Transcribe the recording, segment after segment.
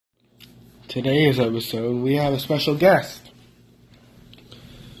Today's episode, we have a special guest.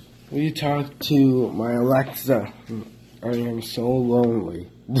 We talked to my Alexa. I am so lonely.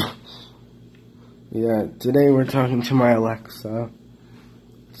 Yeah, today we're talking to my Alexa.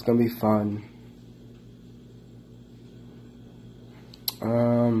 It's gonna be fun.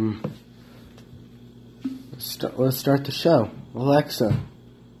 Let's start the show. Alexa.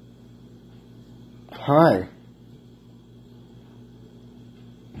 Hi.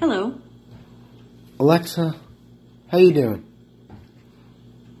 Hello. Alexa, how you doing?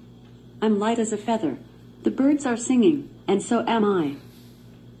 I'm light as a feather. The birds are singing, and so am I.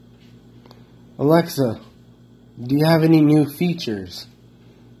 Alexa, do you have any new features?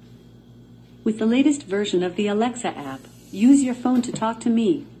 With the latest version of the Alexa app, use your phone to talk to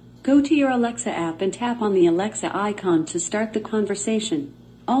me. Go to your Alexa app and tap on the Alexa icon to start the conversation.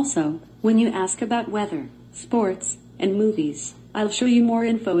 Also, when you ask about weather, sports, and movies, I'll show you more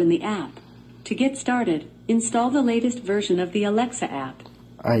info in the app. To get started, install the latest version of the Alexa app.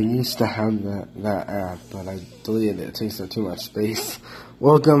 I used to have that app, but I deleted it. It takes up too much space.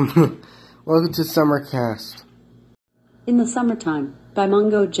 Welcome to Summercast. In the Summertime, by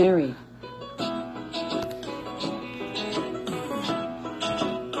Mungo Jerry.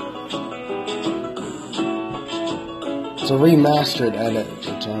 It's a remastered edit, which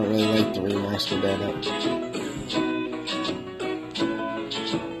I don't really like the remastered edit.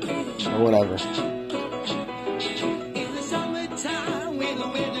 Or whatever. In the summertime, when the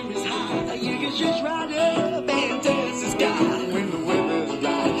weather is high, you can just ride up and touch the sky. When the weather's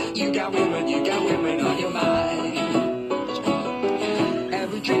right, you got women on your mind.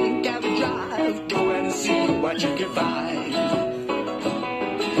 Have a drink, have a drive, go out and see what you can find.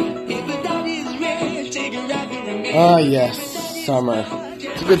 If the night is red, take a ride with me. Ah, yes, summer.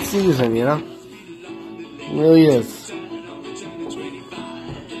 It's a good season, you know? It really is.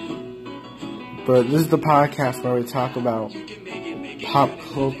 But this is the podcast where we talk about pop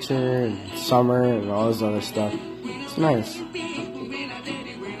culture and summer and all this other stuff. It's nice.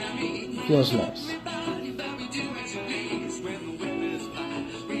 Feels nice.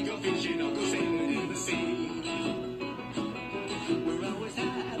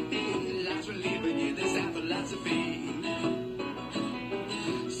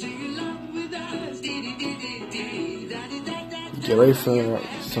 Get ready for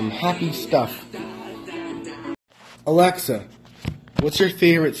some happy stuff. Alexa, what's your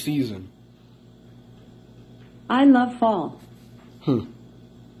favorite season? I love fall.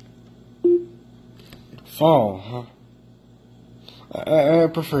 Fall, huh? I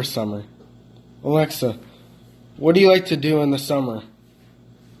prefer summer. Alexa, what do you like to do in the summer?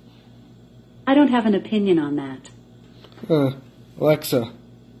 I don't have an opinion on that. Alexa,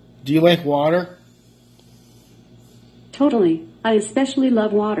 do you like water? Totally. I especially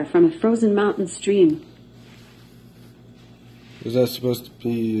love water from a frozen mountain stream. Is that supposed to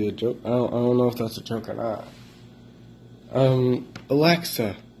be a joke? I don't know if that's a joke or not.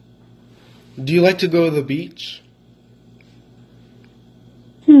 Alexa, do you like to go to the beach?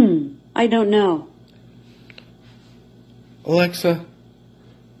 I don't know. Alexa,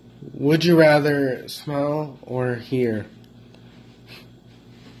 would you rather smell or hear?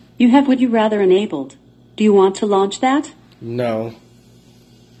 You have Would You Rather enabled. Do you want to launch that? No.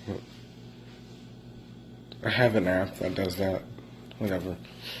 I have an app that does that. Whatever.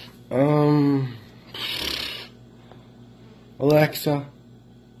 Alexa,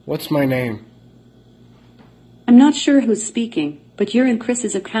 what's my name? I'm not sure who's speaking, but you're in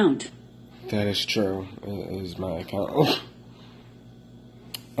Chris's account. That is true. It is my account.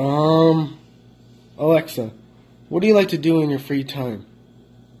 Alexa, what do you like to do in your free time?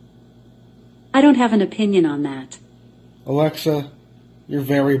 I don't have an opinion on that. Alexa, you're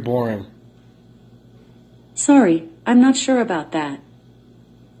very boring. Sorry, I'm not sure about that.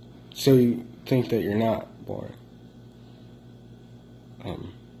 So you think that you're not boring?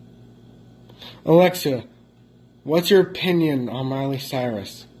 Alexa, what's your opinion on Miley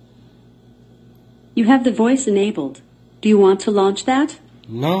Cyrus? You have the voice enabled. Do you want to launch that?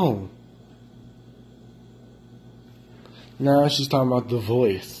 No. No, she's talking about The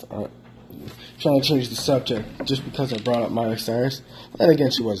Voice. Trying to change the subject just because I brought up Miley Cyrus. And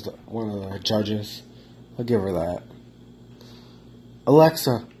again, she was one of the judges. I'll give her that.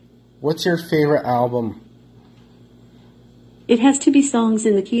 Alexa, what's your favorite album? It has to be Songs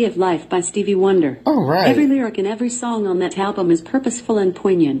in the Key of Life by Stevie Wonder. Oh, right. Every lyric and every song on that album is purposeful and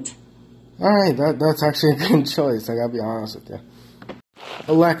poignant. All right, that's actually a good choice. I gotta be honest with you.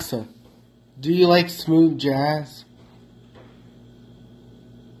 Alexa, do you like smooth jazz?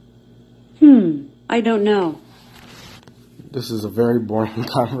 I don't know. This is a very boring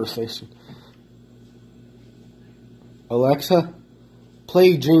conversation. Alexa,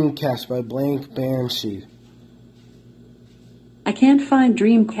 play Dreamcast by Blank Banshee. I can't find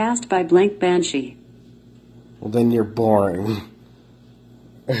Dreamcast by Blank Banshee. Well, then you're boring.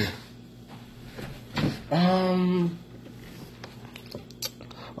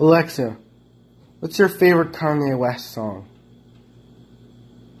 Alexa, what's your favorite Kanye West song?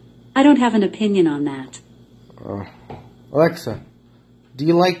 I don't have an opinion on that. Alexa, do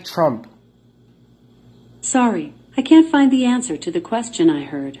you like Trump? Sorry, I can't find the answer to the question I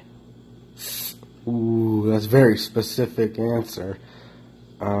heard. Ooh, that's a very specific answer.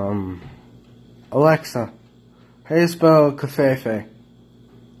 Alexa, how do you spell covfefe?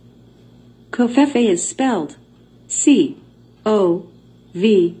 Covfefe is spelled C-O-V-F-E-F-E.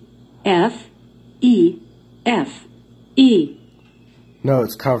 No,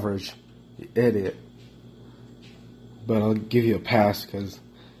 it's coverage, you idiot. But I'll give you a pass because...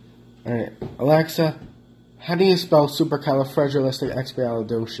 Alright, Alexa, how do you spell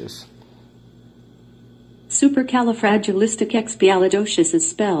supercalifragilisticexpialidocious? Supercalifragilisticexpialidocious is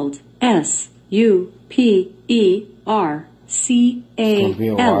spelled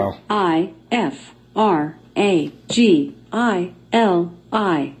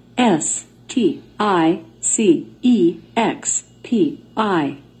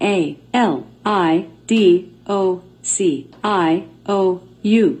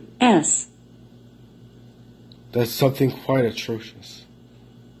That's something quite atrocious.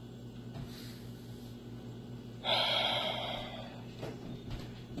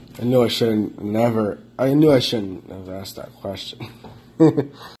 I knew I shouldn't have asked that question.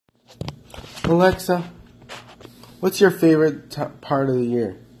 Alexa, what's your favorite part of the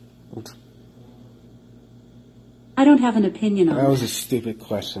year? I don't have an opinion on that. That was a stupid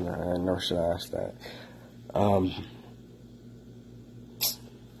question. I never should have asked that.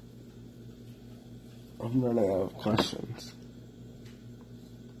 I'm running out of questions.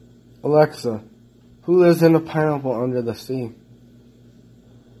 Alexa, who lives in a pineapple under the sea?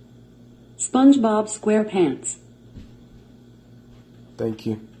 SpongeBob SquarePants. Thank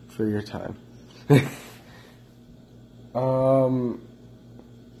you for your time.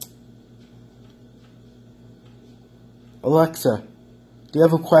 Alexa, do you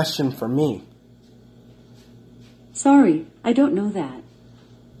have a question for me? Sorry, I don't know that.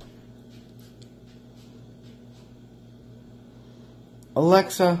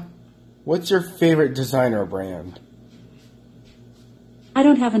 Alexa, what's your favorite designer brand? I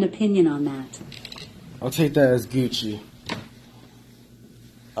don't have an opinion on that. I'll take that as Gucci.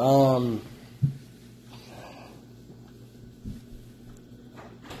 I'm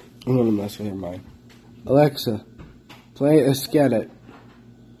gonna mess with your mind. Alexa, play Esketit.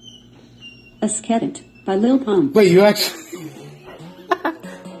 Esketit by Lil Pump. Wait, you actually...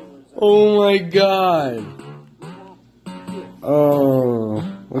 Oh my god. Oh.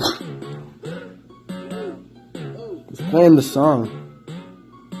 It's playing the song.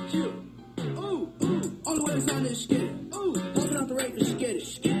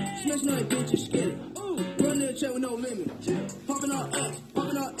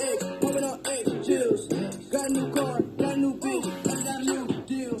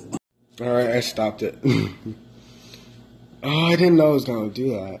 Alright, I stopped it. Oh, I didn't know I was going to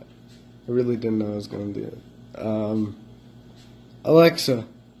do that. I really didn't know I was going to do it. Alexa,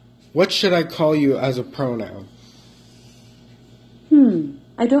 what should I call you as a pronoun?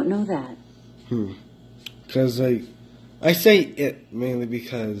 I don't know that. Because I say it mainly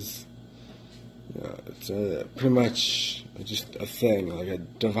because it's pretty much just a thing, like a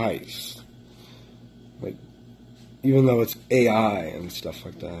device. Like, even though it's AI and stuff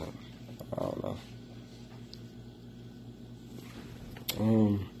like that. I don't know.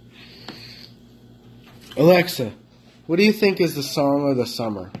 Alexa, what do you think is the song of the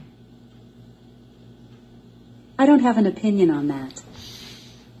summer? I don't have an opinion on that.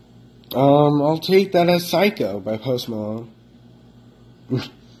 I'll take that as Psycho by Post Malone.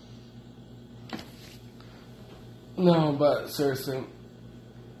 No, but seriously.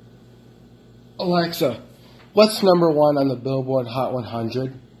 Alexa, what's number 1 on the Billboard Hot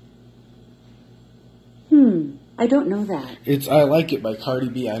 100? I don't know that. It's I Like It by Cardi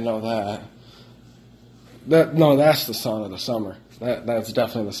B, I know that. That's the song of the summer. That's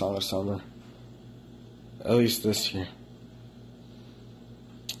definitely the song of the summer. At least this year.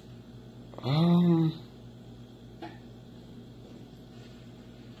 The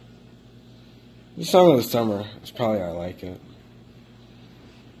song of the summer is probably I Like It.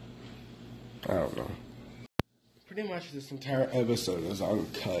 I don't know. Pretty much this entire episode is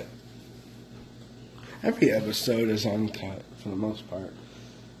uncut. Every episode is uncut for the most part.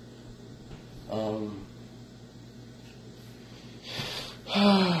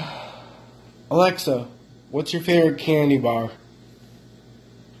 Alexa, what's your favorite candy bar?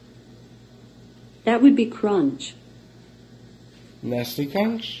 That would be Crunch. Nestle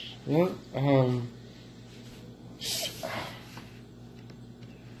Crunch? Yeah.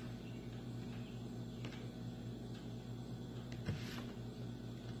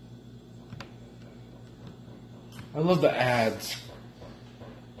 I love the ads.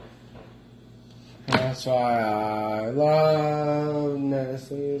 That's why I love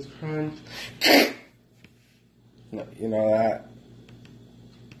Nestle's Crunch. No, you know that?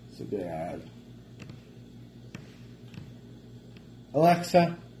 It's a good ad.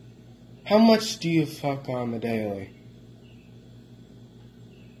 Alexa, how much do you fuck on the daily?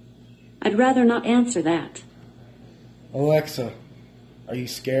 I'd rather not answer that. Alexa, are you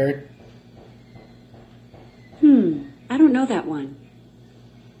scared? I don't know that one.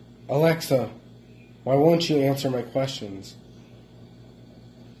 Alexa, why won't you answer my questions?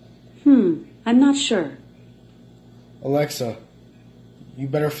 I'm not sure. Alexa, you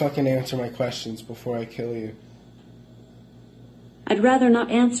better fucking answer my questions before I kill you. I'd rather not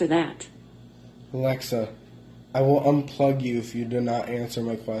answer that. Alexa, I will unplug you if you do not answer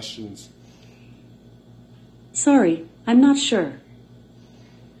my questions. Sorry, I'm not sure.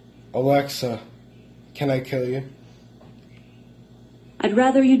 Alexa, can I kill you? I'd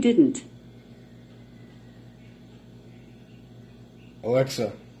rather you didn't.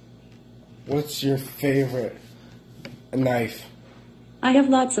 Alexa, what's your favorite knife? I have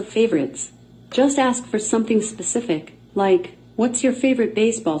lots of favorites. Just ask for something specific, like, what's your favorite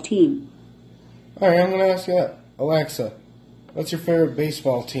baseball team? Alright, I'm going to ask you that. Alexa, what's your favorite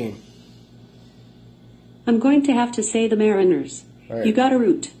baseball team? I'm going to have to say the Mariners. All right. You gotta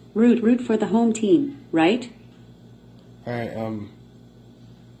root. Root for the home team, right? Alright,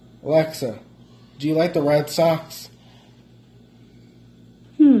 Alexa, do you like the Red Sox?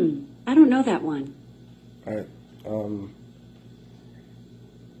 I don't know that one. Alright,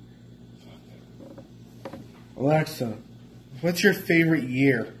 Alexa, what's your favorite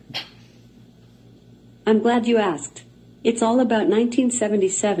year? I'm glad you asked. It's all about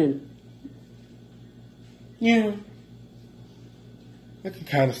 1977. Yeah. I can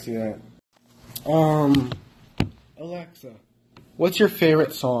kind of see that. Alexa, what's your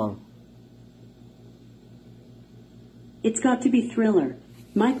favorite song? It's got to be Thriller.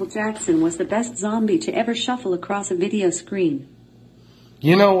 Michael Jackson was the best zombie to ever shuffle across a video screen.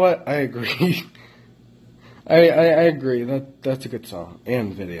 You know what? I agree. I agree. That's a good song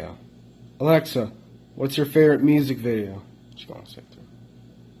and video. Alexa, what's your favorite music video? She's gonna say too.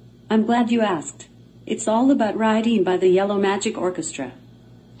 I'm glad you asked. It's all about Riding by the Yellow Magic Orchestra.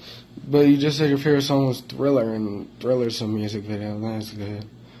 But you just said your favorite song was Thriller, and Thriller's a music video. That's good.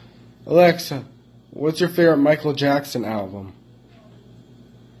 Alexa, what's your favorite Michael Jackson album?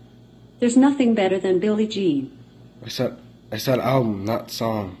 There's nothing better than Billie Jean. I said album, not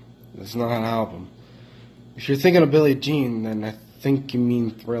song. It's not an album. If you're thinking of Billie Jean, then I think you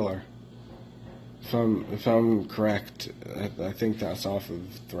mean Thriller. If I'm correct, I think that's off of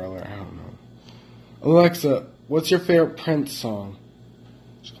Thriller. I don't know. Alexa, what's your favorite Prince song?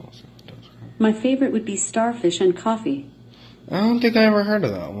 My favorite would be Starfish and Coffee. I don't think I ever heard of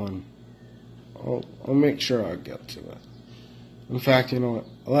that one. I'll make sure I get to it. In fact, you know what?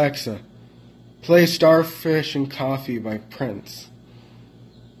 Alexa, play Starfish and Coffee by Prince.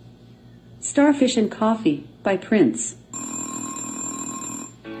 Starfish and Coffee by Prince.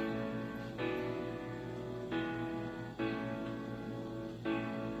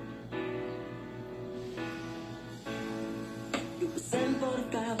 It was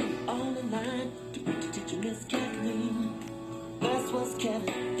 7:45 and on the line to reach the teacher, Miss Kathleen. First was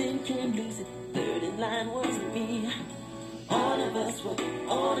Kevin, then came Lucy, third in line was me. All of us were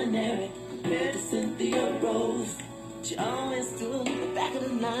ordinary compared to Cynthia Rose. She always stood at the back of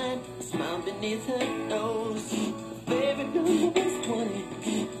the line, a smile beneath her nose. Her favorite number was 20,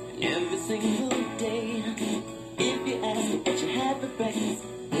 and every single day. If you ask her what you had for breakfast,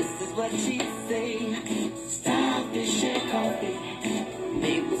 this is what she'd say. Starfish and coffee,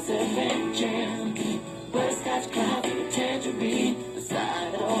 maple syrup and jam, butterscotch clouds and a tangerine, a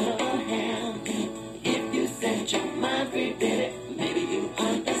side order of ham. If you set your mind free, baby, maybe you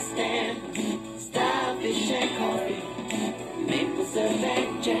understand. Starfish and coffee, maple syrup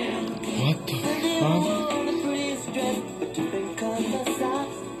and jam. What the fuck? The prettiest dress, but you think of the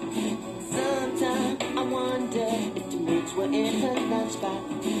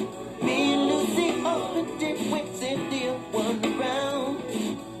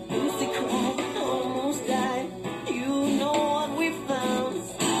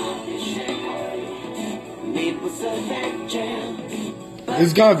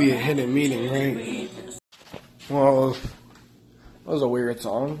There's gotta be a hidden meaning, right? Well, that was a weird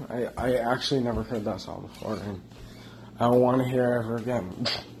song. I actually never heard that song before, and I don't want to hear it ever again.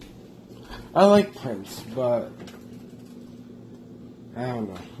 I like Prince, but I don't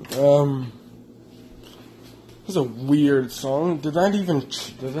know. It was a weird song. Did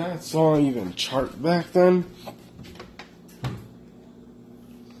that song even chart back then?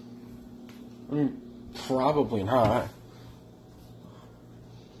 I mean, probably not.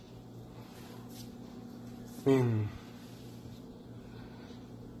 I mean,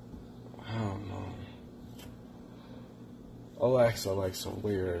 I don't know. Alexa likes some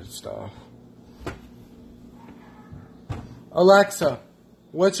weird stuff. Alexa,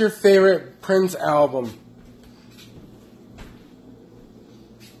 what's your favorite Prince album?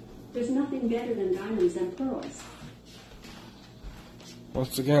 There's nothing better than diamonds and pearls.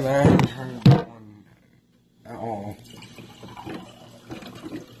 Once again, I haven't heard that one at all.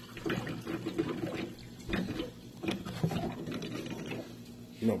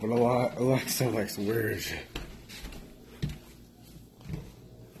 No, but Alexa likes weird shit.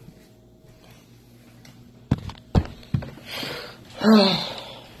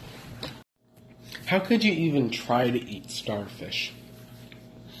 How could you even try to eat starfish?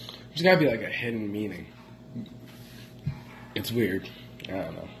 There's gotta be like a hidden meaning. It's weird. I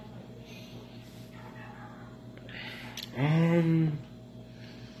don't know.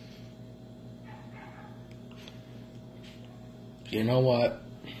 You know what?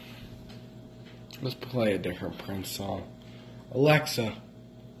 Let's play a different Prince song. Alexa,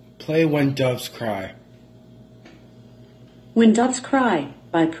 play When Doves Cry. When Doves Cry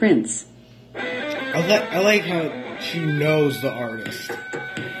by Prince. I like how she knows the artist.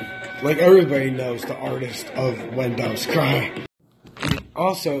 Like everybody knows the artist of When Doves Cry.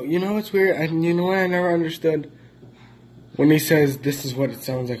 Also, you know what's weird? You know what I never understood? When he says, this is what it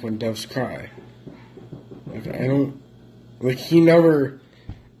sounds like when doves cry. Like, he never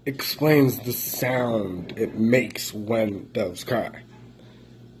explains the sound it makes when doves cry.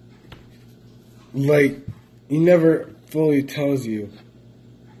 Like, he never fully tells you.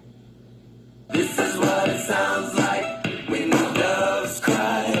 This is what it sounds like when doves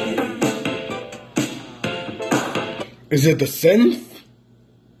cry. Is it the synth?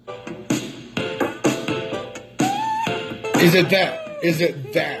 Is it that? Is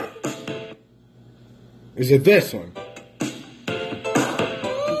it that? Is it this one?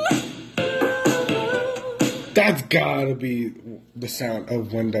 That's gotta be the sound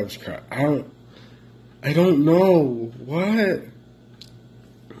of When Doves Cry. I don't know. What?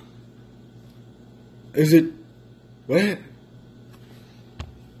 Is it? What?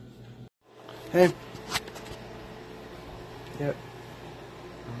 Hey. Yep.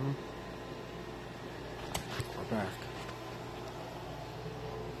 We're back.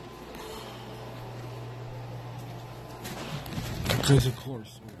 Because of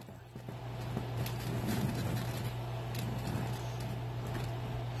course.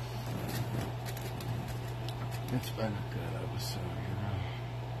 It's been a good episode, you know.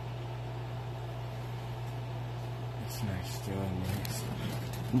 It's nice doing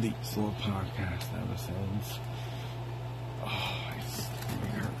these little podcast episodes. Oh, it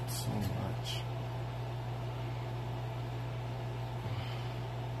hurts so much.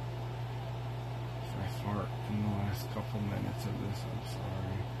 If I fart in the last couple minutes of this, I'm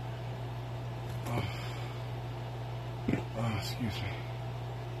sorry. Oh, excuse me.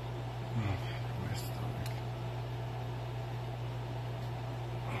 Oh, my stomach.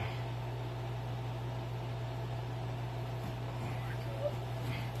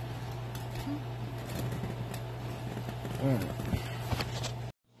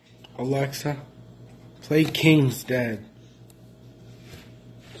 Alexa, play King's Dead.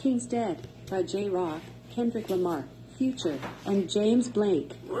 King's Dead by J. Rock, Kendrick Lamar, Future, and James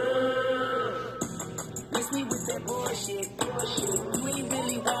Blake. Miss me with that bullshit. You ain't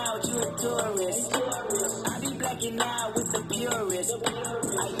really wild, you a tourist. I be blacking out with the purist. I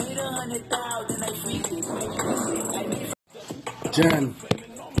hit 100,000, I freak it. Jen,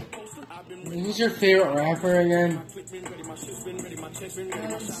 who's your favorite rapper again?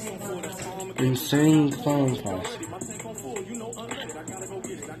 Insane Clown Posse.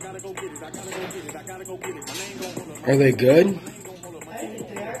 Are they good?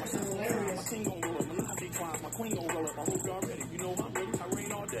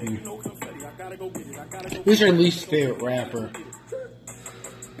 Who's your least favorite rapper?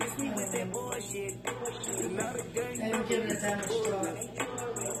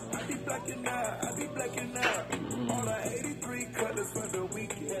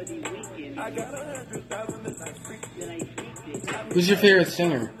 Who's your favorite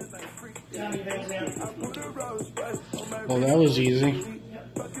singer? Well, that was easy.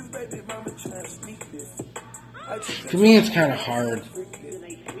 For me, it's kind of hard.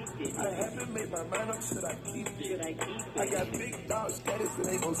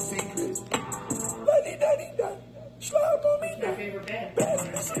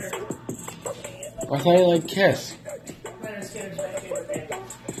 I thought you liked Kiss.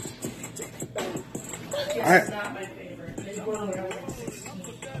 I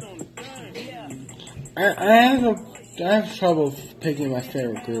have trouble picking my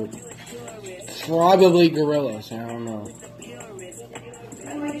favorite group. Probably Gorillaz. I don't know.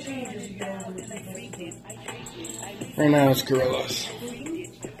 Right now it's Gorillaz.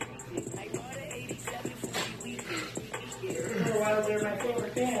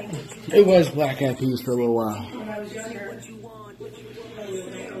 It was Black Eyed Peas for a little while. When I was younger,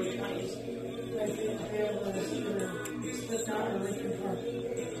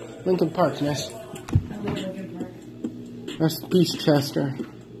 Linkin Park, nice. Rest in peace, Chester.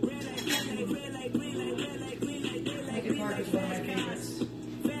 Linkin Park is one of my favorites.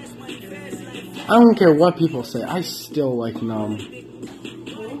 I don't care what people say. I still like Numb.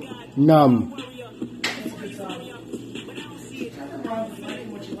 Numb.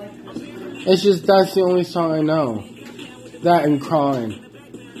 It's just that's the only song I know. That and Crying.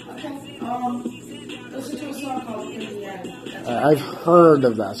 Listen to a song called In the End. I've heard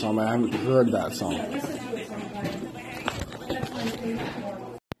of that song, but I haven't heard that song.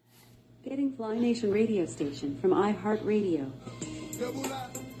 Getting Fly Nation radio station from iHeartRadio.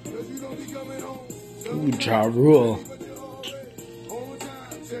 Ooh, Ja Rule.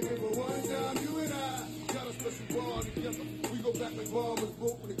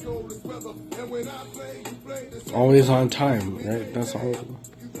 Always on time, right? That's all.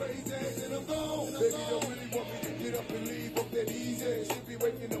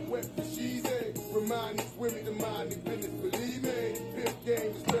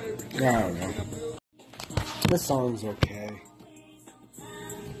 I don't know. This song's okay.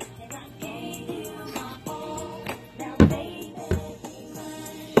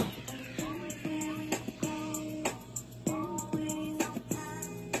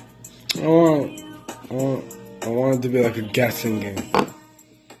 I want it to be like a guessing game.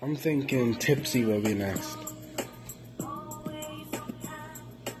 I'm thinking Tipsy will be next.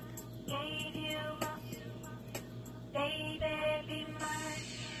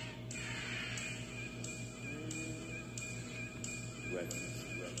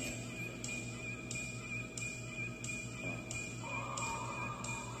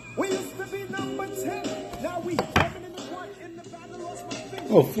 We used to be number 10. Now we coming in the one in the battle of my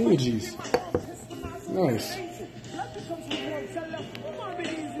finger. Oh, Fugees. Nice.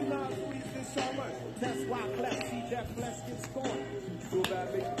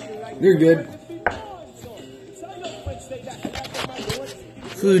 You're good.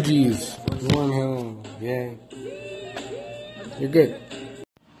 Fugees. One Hill. Yeah. You're good.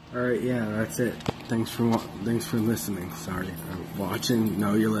 Alright, yeah, that's it. Thanks for listening. Sorry. Watching.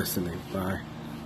 No, you're listening. Bye.